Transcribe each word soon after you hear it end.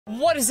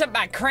What is up,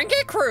 my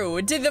CrankGame crew?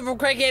 It's the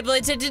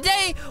CrankGameplays, and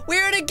today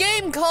we're in a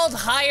game called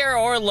Higher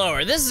or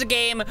Lower. This is a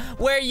game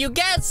where you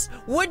guess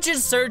which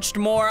is searched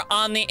more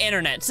on the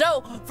internet.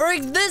 So, for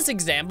this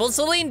example,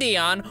 Celine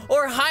Dion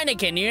or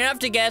Heineken, you have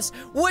to guess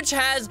which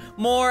has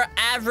more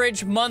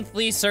average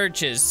monthly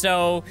searches.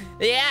 So,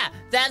 yeah,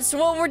 that's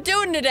what we're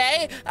doing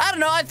today. I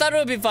don't know, I thought it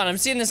would be fun. I'm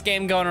seeing this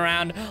game going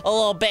around a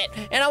little bit,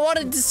 and I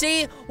wanted to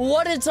see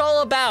what it's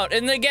all about.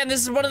 And again,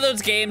 this is one of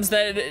those games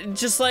that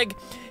just like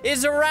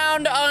is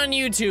around on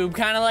YouTube,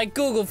 kind of like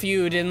Google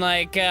Feud and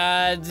like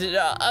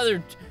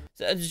other.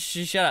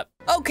 Shut up.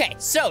 Okay,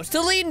 so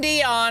Celine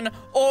Dion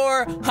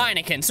or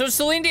Heineken. So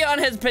Celine Dion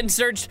has been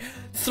searched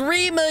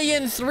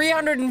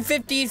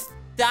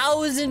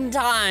 3,350,000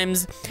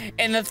 times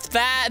in the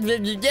I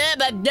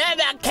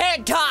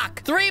can't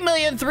talk.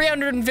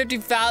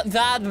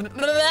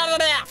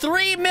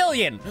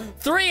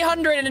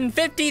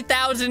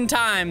 3,350,000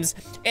 times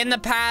in the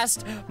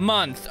past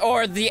month,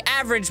 or the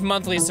average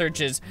monthly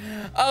searches.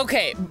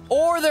 Okay,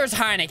 or there's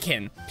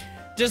Heineken.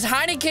 Does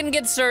Heineken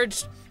get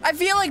searched? I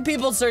feel like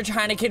people search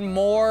Heineken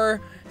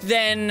more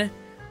than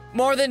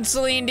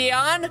Celine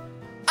Dion.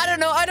 I don't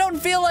know, I don't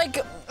feel like,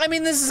 I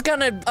mean, this is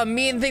kind of a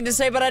mean thing to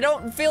say, but I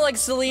don't feel like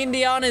Celine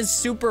Dion is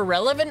super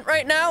relevant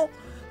right now.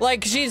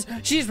 Like, she's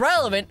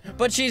relevant,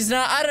 but she's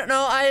not, I don't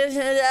know,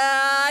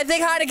 I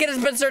think Heineken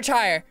has been searched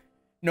higher.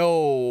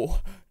 No.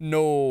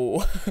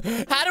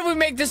 How do we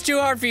make this too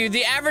hard for you?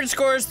 The average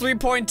score is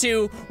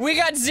 3.2. We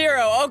got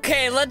 0.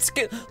 Okay, let's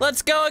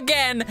go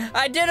again.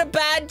 I did a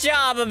bad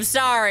job, I'm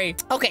sorry.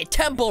 Okay,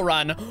 Temple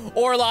Run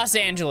or Los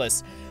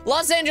Angeles.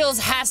 Los Angeles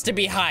has to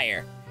be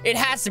higher. It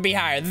has to be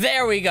higher.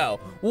 There we go.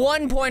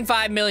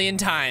 1.5 million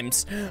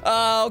times.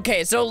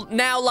 Okay, so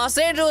now Los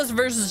Angeles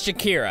versus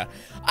Shakira.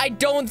 I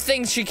don't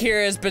think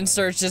Shakira has been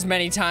searched as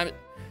many times.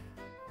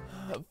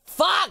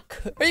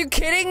 Fuck! Are you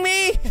kidding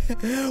me?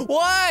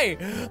 Why?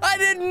 I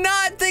did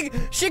not think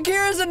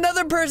Shakira's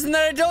another person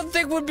that I don't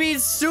think would be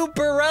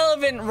super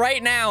relevant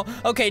right now.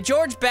 Okay,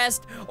 George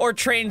Best or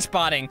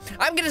Trainspotting.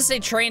 I'm gonna say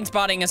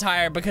Trainspotting is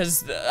higher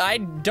because I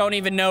don't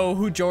even know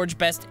who George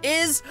Best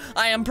is.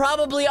 I am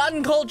probably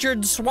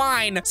uncultured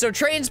swine. So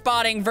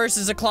Trainspotting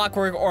versus A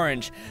Clockwork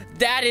Orange.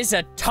 That is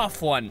a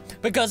tough one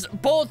because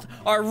both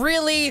are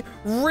really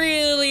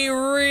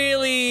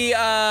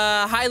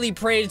highly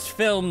praised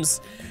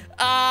films.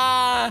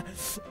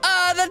 That's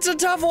a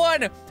tough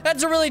one.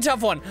 That's a really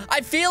tough one.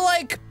 I feel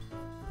like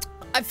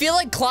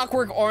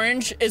Clockwork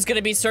Orange is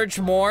gonna be searched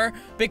more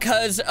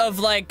because of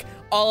like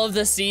all of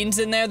the scenes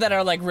in there that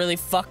are like really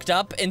fucked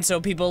up, and so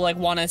people like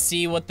want to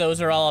see what those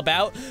are all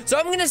about. So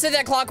I'm gonna say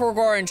that Clockwork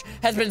Orange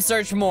has been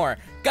searched more.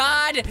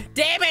 God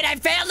damn it, I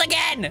failed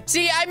again.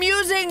 See, I'm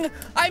using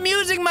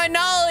my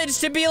knowledge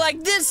to be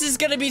like, this is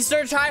gonna be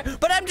searched higher,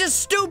 but I'm just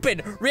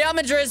stupid. Real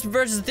Madrid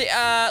versus the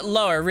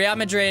lower. Real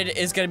Madrid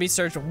is gonna be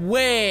searched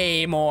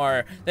way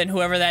more than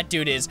whoever that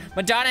dude is.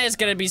 Madonna is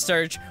gonna be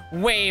searched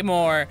way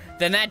more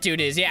than that dude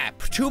is. Yeah,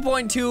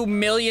 2.2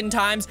 million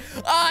times.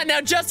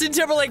 Now Justin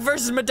Timberlake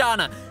versus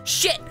Madonna.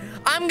 Shit,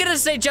 I'm gonna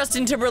say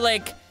Justin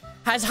Timberlake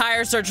has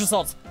higher search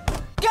results.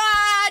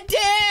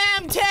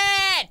 Goddamn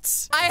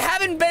tits! I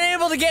haven't been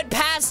able to get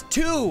past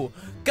 2.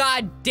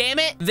 God damn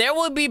it. There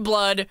Will Be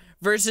Blood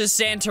versus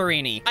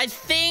Santorini. I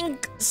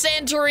think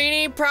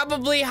Santorini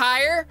probably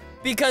higher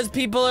because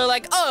people are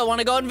like, oh, I want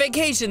to go on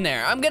vacation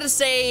there. I'm gonna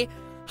say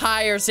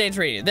higher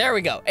Santorini. There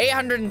we go.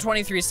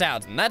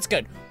 823,000. That's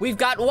good. We've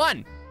got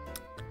one.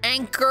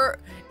 Angkor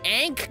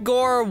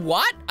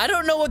what? I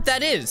don't know what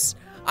that is.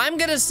 I'm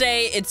gonna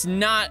say it's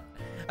not.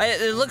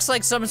 It looks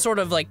like some sort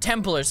of like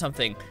temple or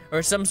something,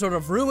 or some sort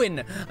of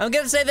ruin. I'm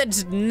gonna say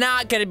that's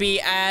not gonna be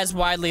as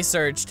widely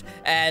searched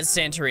as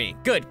Santorini.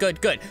 Good.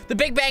 The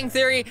Big Bang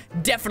Theory,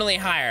 definitely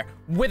higher,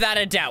 without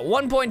a doubt.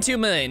 1.2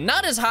 million,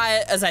 not as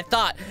high as I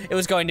thought it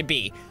was going to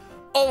be.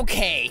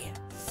 Okay,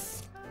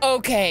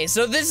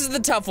 so this is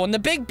the tough one. The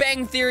Big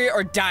Bang Theory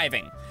or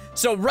diving.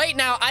 So right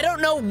now, I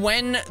don't know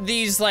when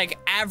these like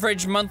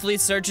average monthly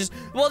searches,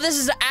 well, this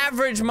is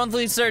average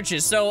monthly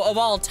searches, so of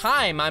all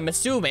time, I'm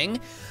assuming.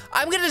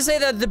 I'm gonna say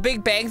that the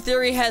Big Bang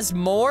Theory has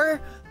more,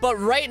 but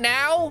right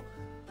now,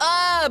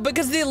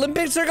 because the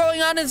Olympics are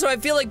going on, and so I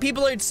feel like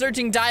people are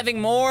searching diving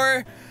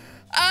more.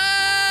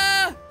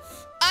 I'm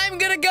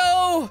gonna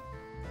go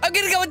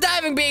with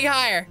diving being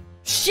higher.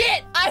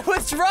 Shit, I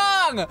was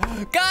wrong.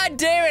 God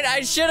damn it,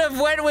 I should have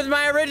went with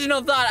my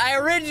original thought. I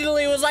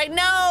originally was like,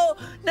 no,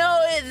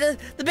 the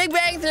Big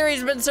Bang Theory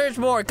has been searched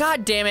more.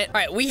 God damn it. All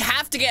right, we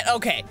have to get,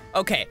 okay.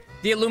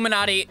 The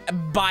Illuminati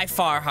by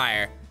far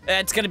higher.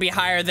 It's gonna be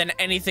higher than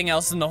anything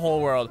else in the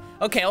whole world.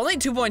 Okay, only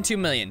 2.2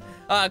 million.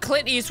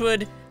 Clint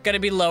Eastwood, gonna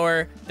be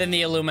lower than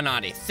the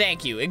Illuminati.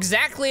 Thank you.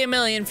 Exactly 1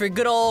 million for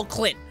good old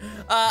Clint.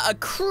 A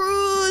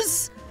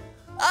cruise,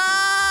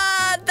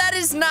 that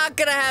is not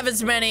gonna have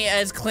as many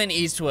as Clint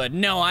Eastwood.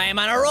 No, I am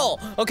on a roll.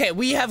 Okay,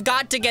 we have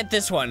got to get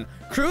this one.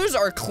 Cruise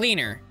or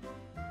cleaner?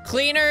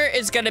 Cleaner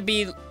is gonna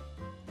be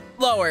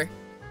lower.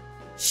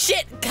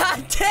 Shit,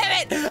 god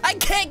damn it! I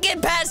can't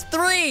get past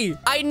 3!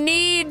 I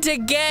need to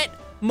get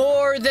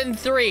more than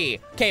 3.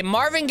 Okay,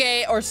 Marvin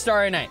Gaye or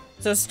Starry Night.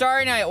 So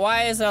Starry Night,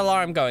 why is the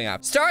alarm going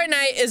off? Starry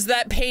Night is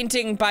that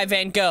painting by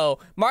Van Gogh.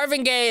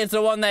 Marvin Gaye is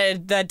the one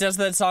that does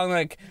that song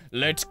like,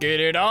 let's get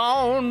it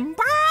on,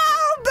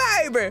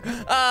 baby.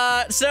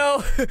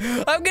 So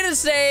I'm gonna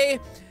say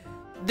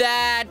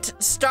that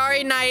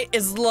Starry Night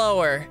is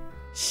lower.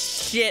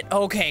 Shit,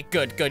 okay,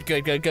 good.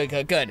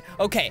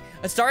 Okay,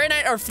 a Starry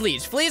Night or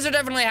Fleas? Fleas are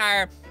definitely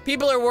higher.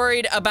 People are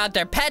worried about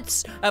their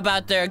pets,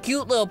 about their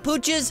cute little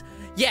pooches.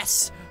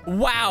 Yes.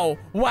 Wow,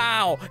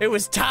 it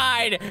was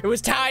tied.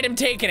 I'm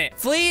taking it.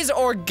 Fleas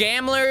or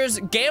Gamblers?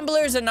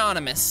 Gamblers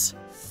Anonymous.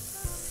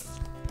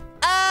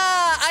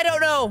 I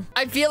don't know.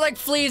 I feel like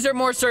Fleas are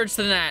more searched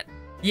than that.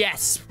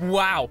 Yes,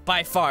 wow,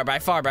 by far.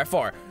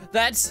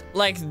 That's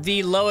like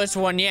the lowest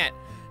one yet.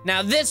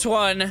 Now this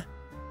one,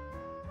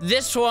 we're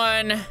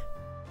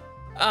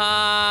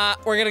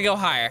gonna go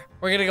higher.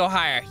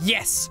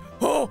 Yes.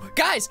 Oh,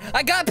 guys,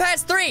 I got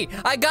past 3.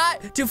 I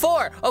got to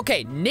 4.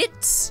 Okay,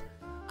 knits.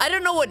 I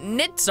don't know what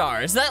knits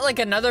are. Is that like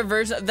another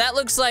version? That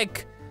looks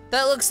like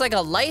a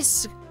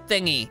lice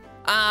thingy.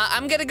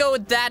 I'm gonna go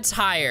with that's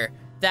higher.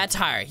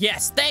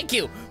 Yes, thank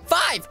you.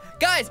 5,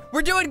 guys,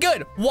 we're doing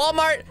good.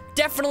 Walmart,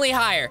 definitely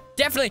higher.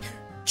 Definitely.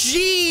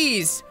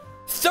 Jeez,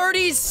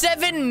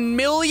 37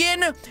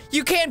 million?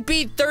 You can't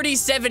beat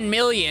 37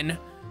 million.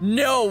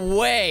 No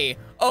way.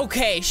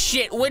 Okay,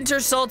 shit.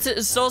 Winter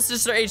solstice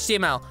or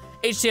HTML?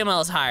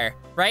 HTML is higher,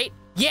 right?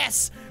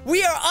 Yes,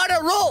 we are on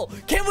a roll.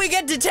 Can we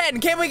get to 10?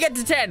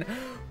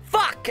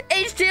 Fuck,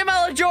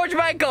 HTML and George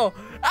Michael.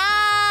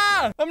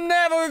 I'm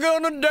never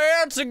gonna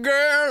dance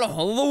again the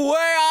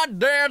way I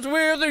dance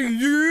with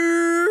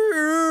you.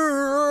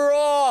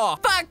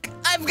 Fuck,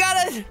 I've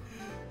got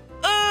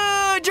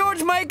to,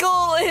 George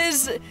Michael,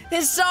 his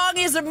song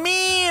is a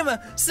meme,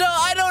 so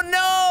I don't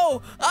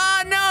know.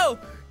 No,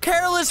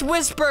 Careless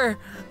Whisper.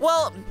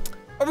 Well,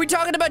 are we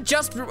talking about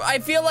just, I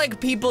feel like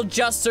people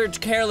just search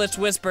Careless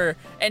Whisper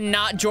and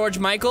not George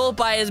Michael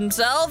by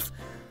himself.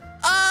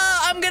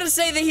 I'm gonna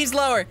say that he's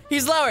lower.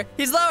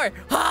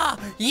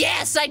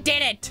 Yes, I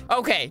did it.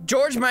 Okay,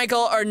 George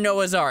Michael or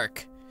Noah's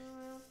Ark.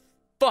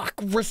 Fuck,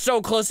 we're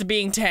so close to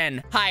being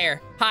 10.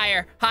 Higher.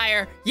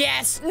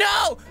 Yes,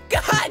 no,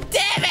 God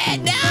damn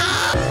it,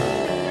 no.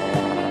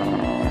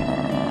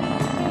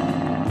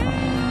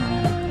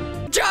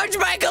 George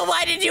Michael,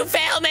 why did you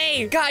fail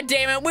me? God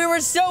damn it, we were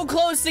so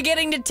close to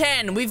getting to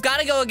 10. We've got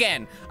to go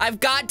again.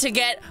 I've got to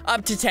get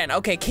up to 10.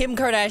 Okay, Kim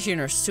Kardashian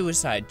or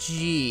suicide,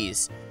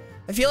 jeez.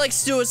 I feel like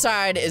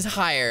suicide is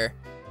higher.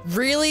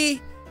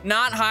 Really?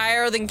 Not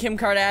higher than Kim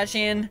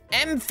Kardashian?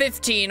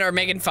 M15 or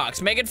Megan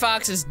Fox? Megan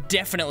Fox is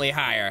definitely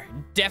higher.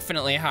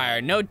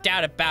 No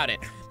doubt about it.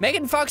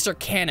 Megan Fox or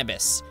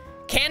cannabis?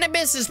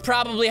 Cannabis is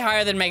probably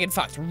higher than Megan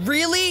Fox.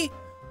 Really?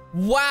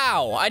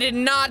 Wow, I did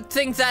not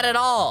think that at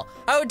all.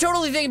 I would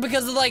totally think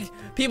because of like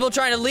people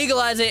trying to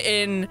legalize it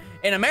in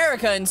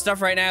America and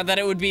stuff right now that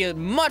it would be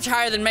much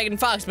higher than Megan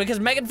Fox because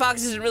Megan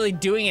Fox isn't really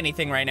doing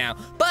anything right now.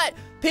 But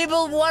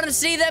people want to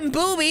see them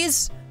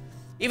boobies,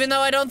 even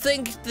though I don't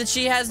think that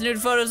she has nude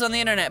photos on the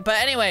internet.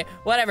 But anyway,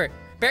 whatever.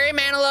 Barry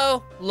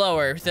Manilow,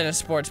 lower than a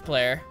sports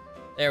player.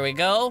 There we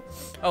go.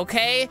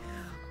 Okay,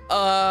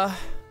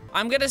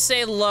 I'm gonna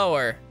say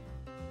lower.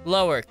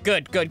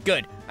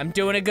 Good. I'm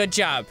doing a good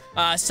job.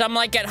 Some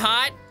Like It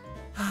Hot,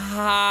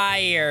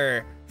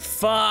 higher.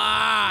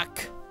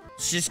 Fuck.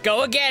 Let's just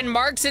go again.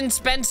 Marks and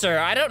Spencer.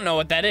 I don't know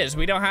what that is.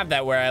 We don't have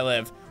that where I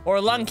live.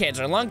 Or lung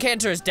cancer. Lung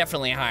cancer is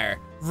definitely higher.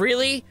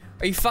 Really?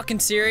 Are you fucking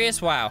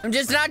serious? Wow. I'm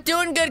just not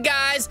doing good,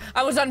 guys.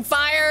 I was on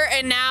fire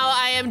and now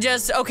I am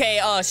just, okay,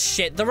 oh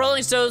shit. The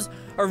Rolling Stones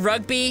or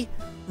rugby.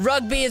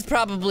 Rugby is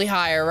probably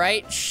higher,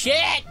 right?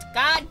 Shit!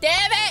 God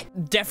damn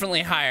it!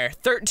 Definitely higher.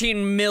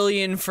 13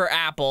 million for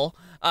Apple.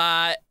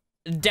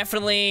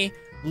 Definitely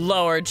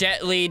lower.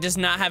 Jet Li does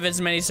not have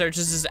as many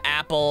searches as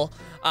Apple.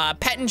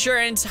 Pet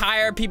insurance,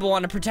 higher. People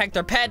want to protect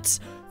their pets.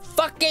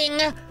 Fucking,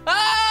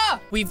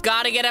 we've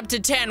got to get up to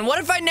 10. What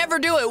if I never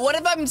do it? What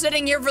if I'm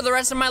sitting here for the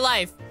rest of my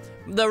life?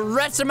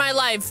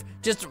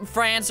 Just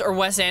France or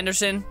Wes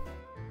Anderson.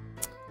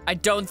 I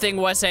don't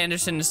think Wes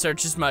Anderson is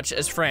searched as much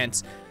as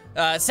France.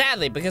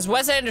 Sadly, because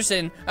Wes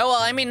Anderson, well,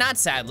 I mean, not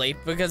sadly,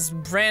 because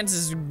France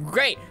is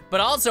great,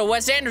 but also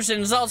Wes Anderson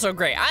is also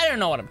great. I don't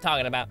know what I'm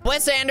talking about.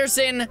 Wes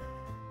Anderson,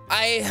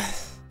 I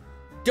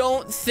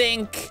don't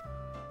think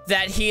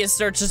that he is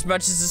searched as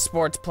much as a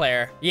sports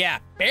player. Yeah,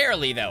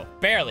 barely though,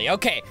 barely.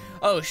 Okay,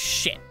 oh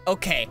shit,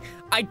 okay.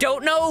 I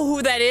don't know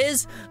who that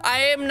is.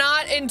 I am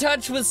not in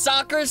touch with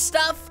soccer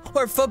stuff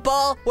or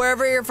football,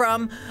 wherever you're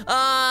from.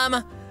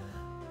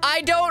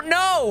 I don't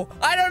know.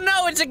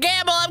 It's a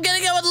gamble. I'm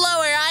gonna go with lower.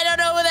 I don't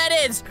know who that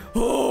is.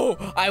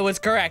 Oh, I was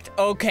correct.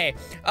 Okay.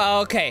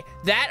 Okay.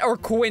 That or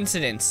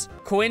coincidence.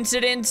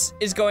 Coincidence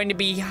is going to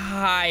be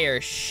higher.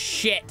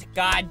 Shit.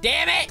 God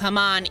damn it. Come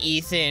on,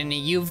 Ethan.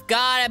 You've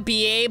got to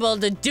be able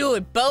to do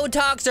it.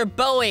 Botox or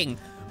Boeing?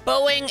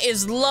 Boeing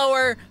is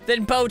lower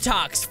than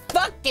Botox.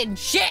 Fucking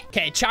shit.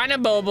 Okay, China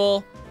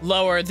Mobile,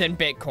 lower than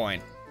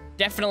Bitcoin.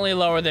 Definitely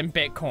lower than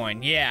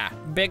Bitcoin. Yeah,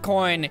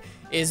 Bitcoin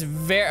is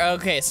very,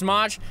 okay,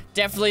 Smosh,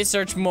 definitely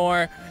search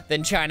more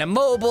than China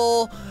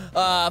Mobile.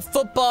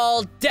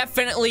 Football,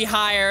 definitely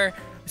higher.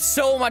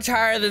 So much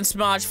higher than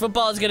Smosh.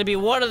 Football is gonna be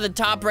one of the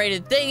top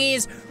rated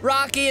thingies.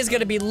 Rocky is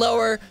gonna be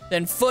lower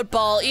than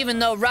football, even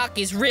though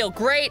Rocky's real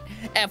great.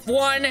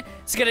 F1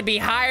 is gonna be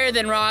higher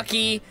than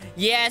Rocky.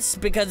 Yes,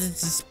 because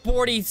it's a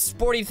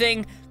sporty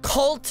thing.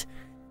 Colt,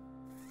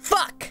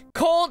 fuck.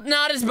 Colt,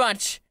 not as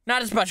much.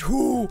 Not as much.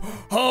 Whoo.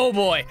 Oh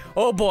boy.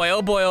 Oh boy.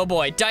 Oh boy. Oh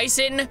boy.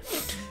 Dyson,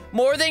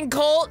 more than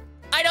Colt?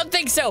 I don't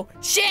think so.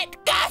 Shit.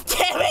 God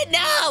damn it,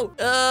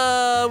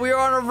 no. We were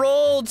on a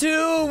roll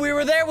too. We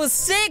were there with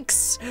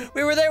 6.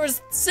 We were there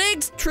with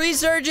 6. Tree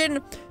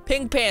Surgeon,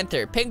 Pink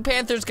Panther. Pink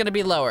Panther's gonna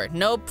be lower.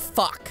 Nope,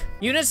 fuck.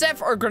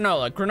 UNICEF or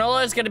Granola?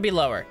 Granola is gonna be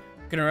lower.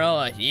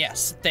 Granola,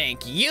 yes,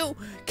 thank you.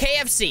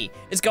 KFC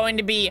is going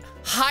to be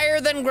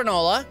higher than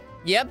Granola.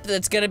 Yep,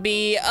 that's gonna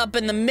be up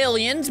in the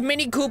millions.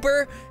 Mini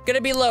Cooper,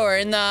 gonna be lower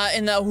in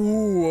the,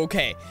 ooh,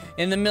 okay.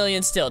 In the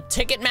millions still.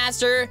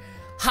 Ticketmaster,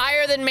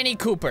 higher than Mini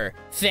Cooper.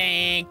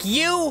 Thank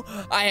you.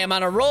 I am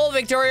on a roll.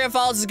 Victoria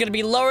Falls is gonna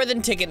be lower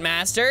than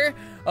Ticketmaster.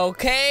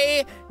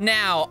 Okay,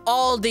 now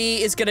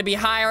Aldi is gonna be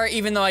higher,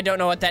 even though I don't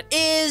know what that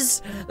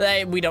is.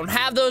 We don't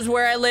have those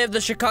where I live,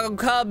 the Chicago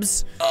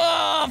Cubs.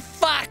 Oh,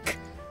 fuck.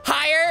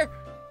 Higher?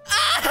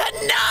 Ah,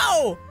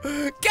 no!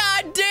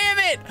 God damn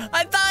it!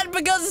 I thought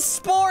because of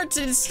sports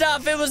and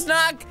stuff, it was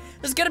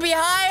gonna be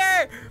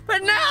higher,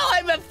 but now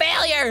I'm a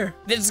failure.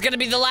 This is gonna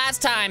be the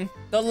last time.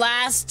 The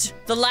last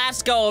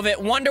go of it.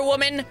 Wonder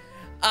Woman,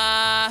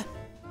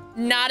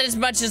 not as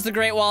much as the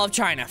Great Wall of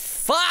China.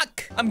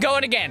 Fuck! I'm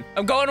going again.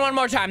 I'm going one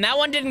more time. That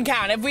one didn't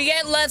count. If we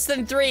get less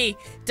than 3,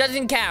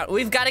 doesn't count.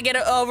 We've got to get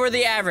it over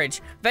the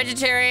average.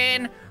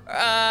 Vegetarian,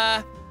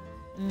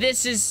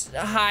 this is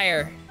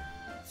higher.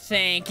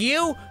 Thank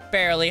you.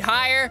 Barely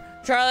higher.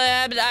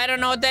 Charlie, I don't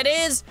know what that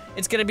is.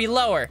 It's gonna be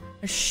lower.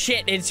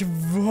 Shit, it's,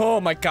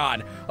 oh my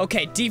god.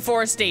 Okay,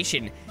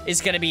 deforestation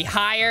is gonna be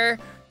higher.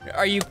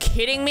 Are you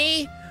kidding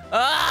me?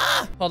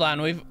 Ah! Hold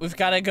on, we've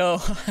gotta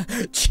go.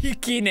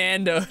 Cheeky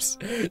Nando's.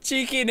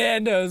 Cheeky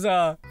Nando's,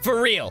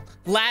 For real.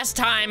 Last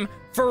time,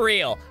 for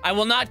real. I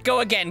will not go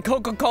again.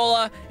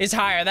 Coca-Cola is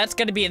higher. That's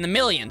gonna be in the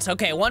millions.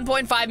 Okay,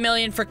 1.5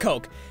 million for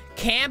Coke.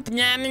 Camp,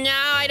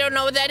 I don't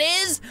know what that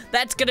is.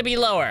 That's gonna be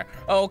lower.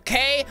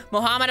 Okay,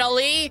 Muhammad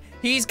Ali,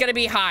 he's gonna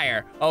be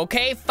higher.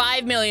 Okay,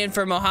 5 million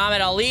for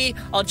Muhammad Ali.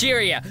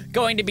 Algeria,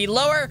 going to be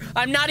lower.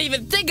 I'm not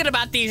even thinking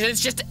about these.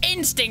 It's just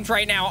instinct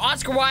right now.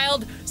 Oscar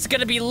Wilde is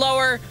gonna be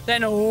lower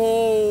than,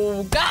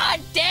 oh, god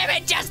damn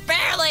it, just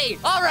barely.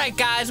 All right,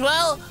 guys,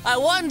 well, I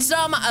won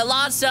some, I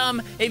lost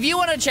some. If you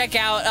wanna check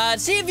out,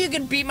 see if you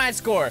can beat my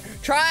score.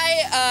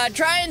 Try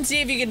and see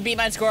if you can beat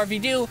my score. If you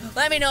do,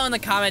 let me know in the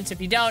comments.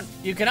 If you don't,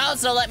 you can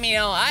also let me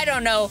know. I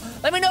don't know.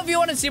 Let me know if you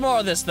want to see more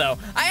of this, though.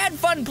 I had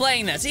fun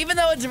playing this, even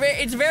though it's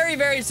very,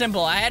 very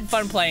simple. I had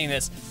fun playing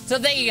this. So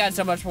thank you guys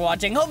so much for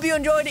watching. Hope you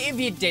enjoyed. If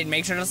you did,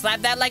 make sure to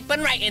slap that like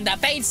button right in the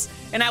face.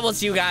 And I will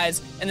see you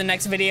guys in the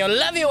next video.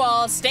 Love you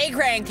all. Stay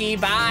cranky.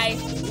 Bye.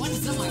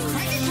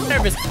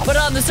 But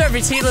on the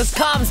surface, he looks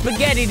calm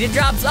spaghetti to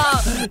drop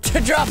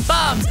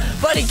bombs,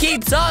 but he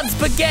keeps on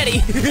spaghetti.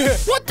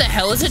 What the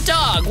hell is a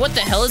dog? What the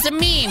hell is a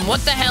meme?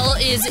 What the hell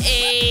is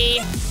a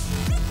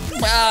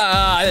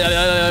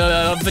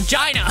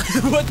vagina?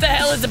 What the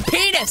hell is a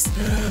penis?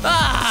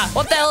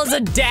 What the hell is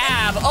a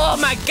dab? Oh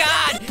my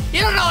god!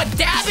 You don't know what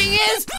dabbing is?